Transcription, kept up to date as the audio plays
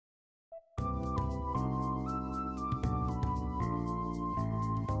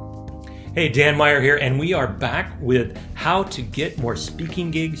Hey, Dan Meyer here, and we are back with how to get more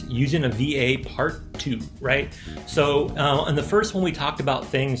speaking gigs using a VA part 2, right? So in the first one, we talked about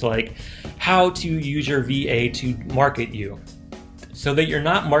things like how to use your VA to market you so that you're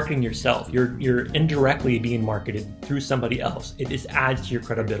not marketing yourself. You're indirectly being marketed through somebody else. It just adds to your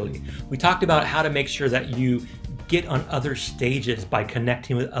credibility. We talked about how to make sure that you get on other stages by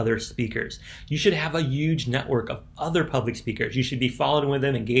connecting with other speakers. You should have a huge network of other public speakers. You should be following with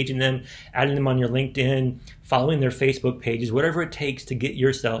them, engaging them, adding them on your LinkedIn, following their Facebook pages, whatever it takes to get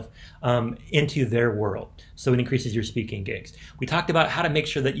yourself into their world. So it increases your speaking gigs. We talked about how to make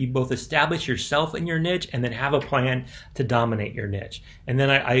sure that you both establish yourself in your niche and then have a plan to dominate your niche. And then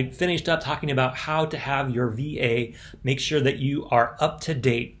I finished up talking about how to have your VA make sure that you are up to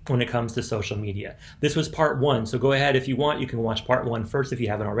date when it comes to social media. This was part 1. So go ahead, if you want, you can watch part 1 first if you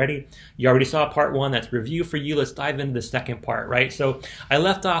haven't already. You already saw part 1, that's review for you. Let's dive into the second part, right? So I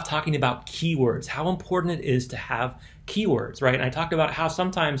left off talking about keywords, how important it is to have keywords, right? And I talked about how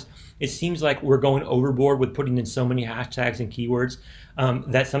sometimes it seems like we're going overboard with putting in so many hashtags and keywords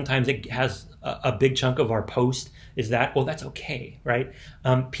that sometimes it has a big chunk of our post is that, well, that's okay, right?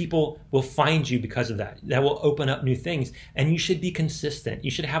 People will find you because of that. That will open up new things, and you should be consistent.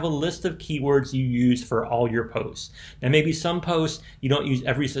 You should have a list of keywords you use for all your posts. Now, maybe some posts you don't use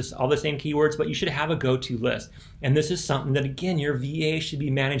all the same keywords, but you should have a go-to list. And this is something that, again, your VA should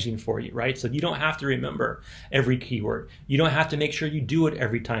be managing for you, right? So you don't have to remember every keyword. You don't have to make sure you do it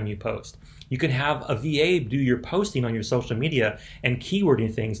every time you post. You can have a VA do your posting on your social media and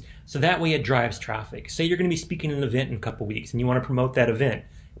keywording things, so that way it drives traffic. Say you're going to be speaking at an event in a couple weeks and you want to promote that event.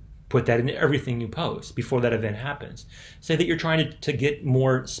 Put that in everything you post before that event happens. Say that you're trying to get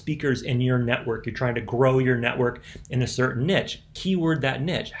more speakers in your network. You're trying to grow your network in a certain niche. Keyword that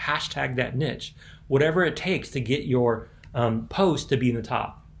niche, hashtag that niche, whatever it takes to get your post to be in the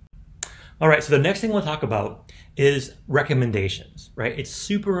top. All right, so the next thing we'll talk about is recommendations, right? It's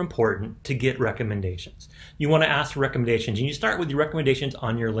super important to get recommendations. You want to ask for recommendations, and you start with your recommendations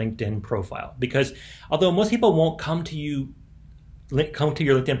on your LinkedIn profile, because although most people won't come to your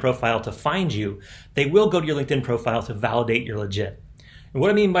LinkedIn profile to find you, they will go to your LinkedIn profile to validate you're legit. And what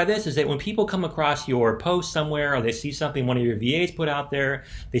I mean by this is that when people come across your post somewhere, or they see something one of your VAs put out there,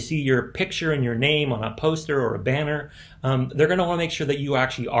 they see your picture and your name on a poster or a banner, they're going to want to make sure that you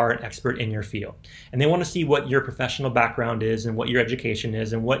actually are an expert in your field. And they want to see what your professional background is and what your education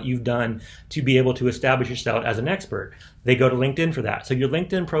is and what you've done to be able to establish yourself as an expert. They go to LinkedIn for that. So your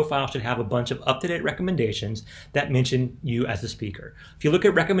LinkedIn profile should have a bunch of up-to-date recommendations that mention you as a speaker. If you look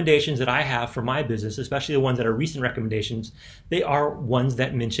at recommendations that I have for my business, especially the ones that are recent recommendations, they are ones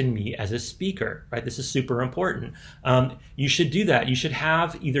that mention me as a speaker, right? This is super important. You should do that. You should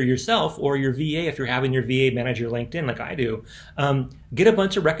have either yourself or your VA, if you're having your VA manage your LinkedIn like I do, get a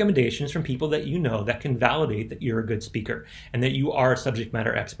bunch of recommendations from people that you know that can validate that you're a good speaker and that you are a subject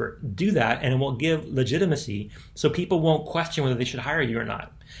matter expert. Do that, and it will give legitimacy so people won't question whether they should hire you or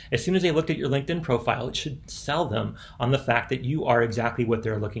not. As soon as they looked at your LinkedIn profile, it should sell them on the fact that you are exactly what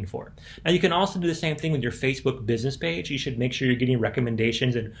they're looking for. Now, you can also do the same thing with your Facebook business page. You should make sure you're getting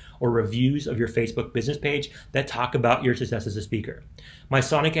recommendations or reviews of your Facebook business page that talk about your success as a speaker. My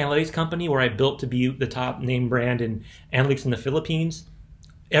Sonic Analytics company, where I built to be the top name brand in analytics in the Philippines,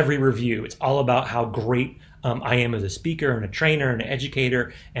 every review, it's all about how great I am as a speaker and a trainer and an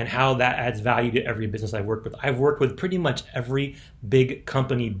educator, and how that adds value to every business I've worked with. I've worked with pretty much every big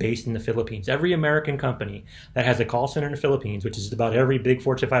company based in the Philippines. Every American company that has a call center in the Philippines, which is about every big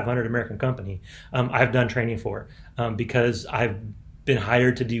Fortune 500 American company, I've done training for because I've been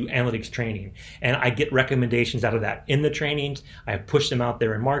hired to do analytics training, and I get recommendations out of that in the trainings. I push them out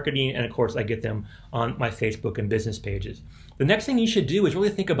there in marketing, and of course I get them on my Facebook and business pages. The next thing you should do is really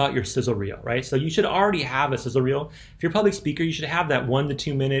think about your sizzle reel, right? So you should already have a sizzle reel. If you're a public speaker, you should have that 1 to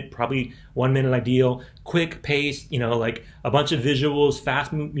 2 minute, probably 1 minute ideal, quick pace, like a bunch of visuals,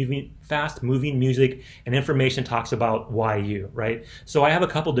 fast moving music, and information talks about why you, right? So I have a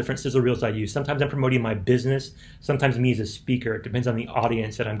couple different sizzle reels I use. Sometimes I'm promoting my business, sometimes me as a speaker. It depends on the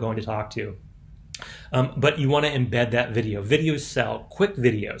audience that I'm going to talk to. But you want to embed that video. Videos sell. Quick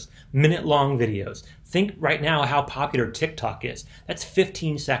videos, minute-long videos. Think right now how popular TikTok is. That's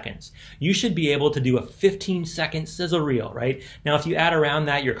 15 seconds. You should be able to do a 15-second sizzle reel, right? Now, if you add around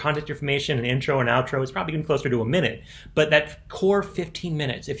that your contact information and intro and outro, it's probably getting closer to a minute. But that core 15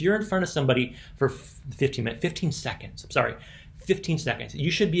 minutes, if you're in front of somebody for 15 seconds, 15 seconds.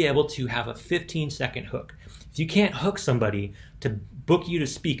 You should be able to have a 15-second hook. If you can't hook somebody to book you to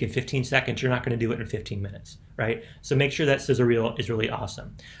speak in 15 seconds, you're not going to do it in 15 minutes, right? So make sure that sizzle reel is really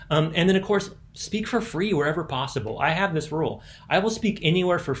awesome. And then, of course, speak for free wherever possible. I have this rule. I will speak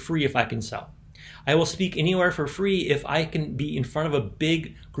anywhere for free if I can sell. I will speak anywhere for free if I can be in front of a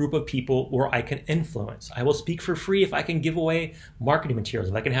big group of people where I can influence. I will speak for free if I can give away marketing materials,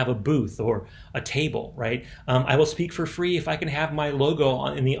 if I can have a booth or a table, right? I will speak for free if I can have my logo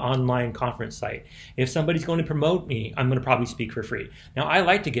in the online conference site. If somebody's going to promote me, I'm going to probably speak for free. Now, I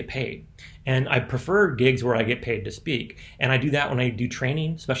like to get paid, and I prefer gigs where I get paid to speak. And I do that when I do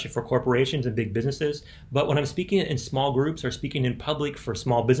training, especially for corporations and big businesses. But when I'm speaking in small groups or speaking in public for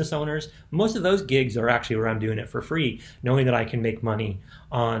small business owners, most of those gigs are actually where I'm doing it for free, knowing that I can make money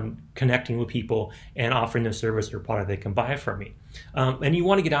on connecting with people and offering them service or product they can buy from me. And you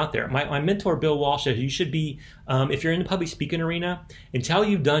want to get out there. My mentor, Bill Walsh, says you should be, if you're in the public speaking arena, until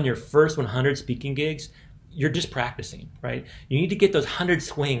you've done your first 100 speaking gigs, you're just practicing, right? You need to get those 100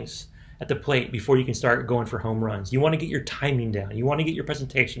 swings at the plate before you can start going for home runs. You want to get your timing down. You want to get your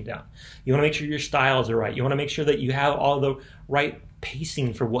presentation down. You want to make sure your styles are right. You want to make sure that you have all the right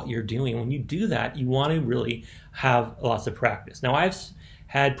pacing for what you're doing. When you do that, you want to really have lots of practice. Now, I've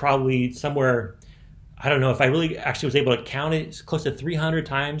had probably somewhere, I don't know if I really actually was able to count it, it's close to 300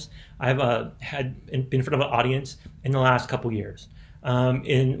 times I've been in front of an audience in the last couple years.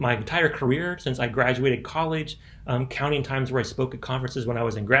 In my entire career, since I graduated college, counting times where I spoke at conferences when I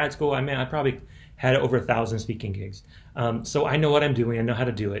was in grad school, I probably had over 1,000 speaking gigs. So I know what I'm doing, I know how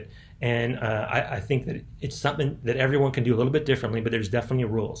to do it. And I think that it's something that everyone can do a little bit differently, but there's definitely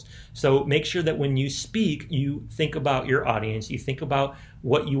rules. So make sure that when you speak, you think about your audience, you think about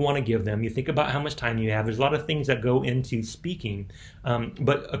what you want to give them, you think about how much time you have. There's a lot of things that go into speaking,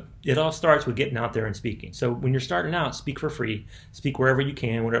 but it all starts with getting out there and speaking. So when you're starting out, speak for free, speak wherever you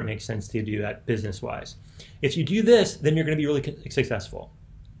can, wherever it makes sense to do that business-wise. If you do this, then you're going to be really successful.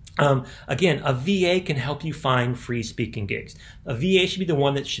 Again, a VA can help you find free speaking gigs. A VA should be the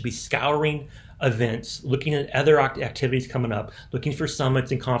one that should be scouring events, looking at other activities coming up, looking for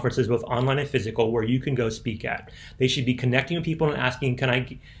summits and conferences, both online and physical, where you can go speak at. They should be connecting with people and asking,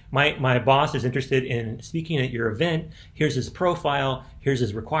 my boss is interested in speaking at your event. Here's his profile. Here's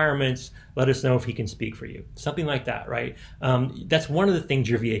his requirements. Let us know if he can speak for you. Something like that, right? That's one of the things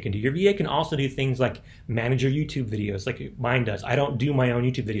your VA can do. Your VA can also do things like manage your YouTube videos, like mine does. I don't do my own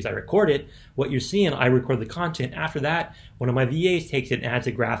YouTube videos. I record it. What you're seeing, I record the content. After that, one of my VAs takes it and adds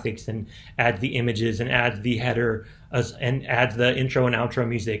the graphics and adds the images and adds the header and adds the intro and outro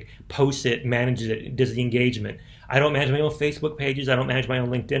music, posts it, manages it, does the engagement. I don't manage my own Facebook pages. I don't manage my own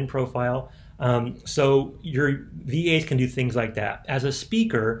LinkedIn profile. So your VAs can do things like that. As a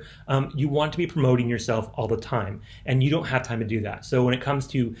speaker, you want to be promoting yourself all the time, and you don't have time to do that. So when it comes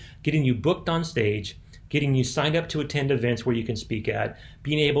to getting you booked on stage, getting you signed up to attend events where you can speak at,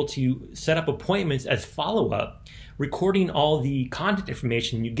 being able to set up appointments as follow-up, recording all the content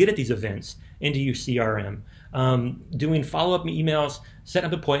information you get at these events into your CRM, doing follow-up emails,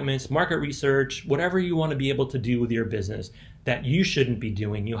 setting up appointments, market research, whatever you want to be able to do with your business that you shouldn't be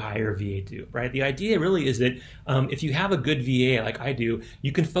doing, you hire a VA to do, right? The idea really is that if you have a good VA like I do,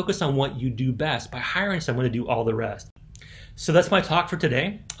 you can focus on what you do best by hiring someone to do all the rest. So that's my talk for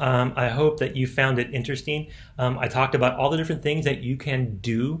today. I hope that you found it interesting. I talked about all the different things that you can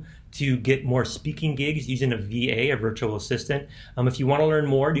do to get more speaking gigs using a VA, a virtual assistant. If you want to learn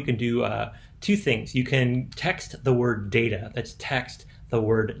more, you can do two things. You can text the word data, that's text the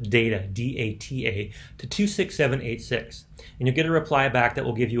word data, D-A-T-A, to 26786. And you'll get a reply back that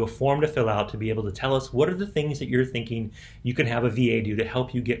will give you a form to fill out to be able to tell us what are the things that you're thinking you can have a VA do to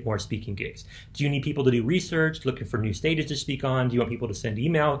help you get more speaking gigs. Do you need people to do research, looking for new stages to speak on? Do you want people to send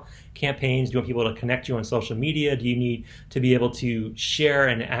email campaigns? Do you want people to connect you on social media? Do you need to be able to share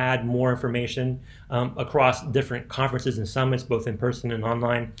and add more information across different conferences and summits, both in person and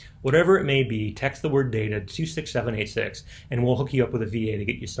online? Whatever it may be, text the word data to 26786 and we'll hook you up with a VA to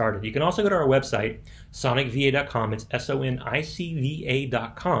get you started. You can also go to our website, sonicva.com. It's sonicva.com,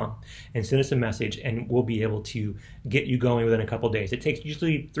 and send us a message and we'll be able to get you going within a couple days. It takes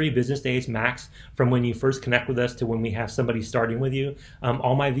usually 3 business days max from when you first connect with us to when we have somebody starting with you.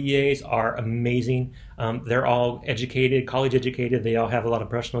 All my VAs are amazing. They're all educated, college educated. They all have a lot of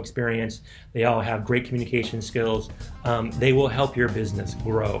professional experience. They all have great communication skills. They will help your business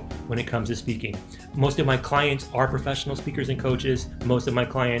grow when it comes to speaking. Most of my clients are professional speakers and coaches. Most of my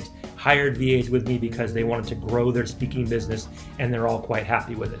clients hired VAs with me because they wanted to grow their speaking business, and they're all quite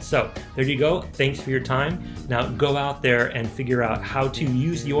happy with it. So there you go. Thanks for your time. Now go out there and figure out how to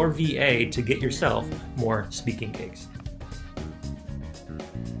use your VA to get yourself more speaking gigs.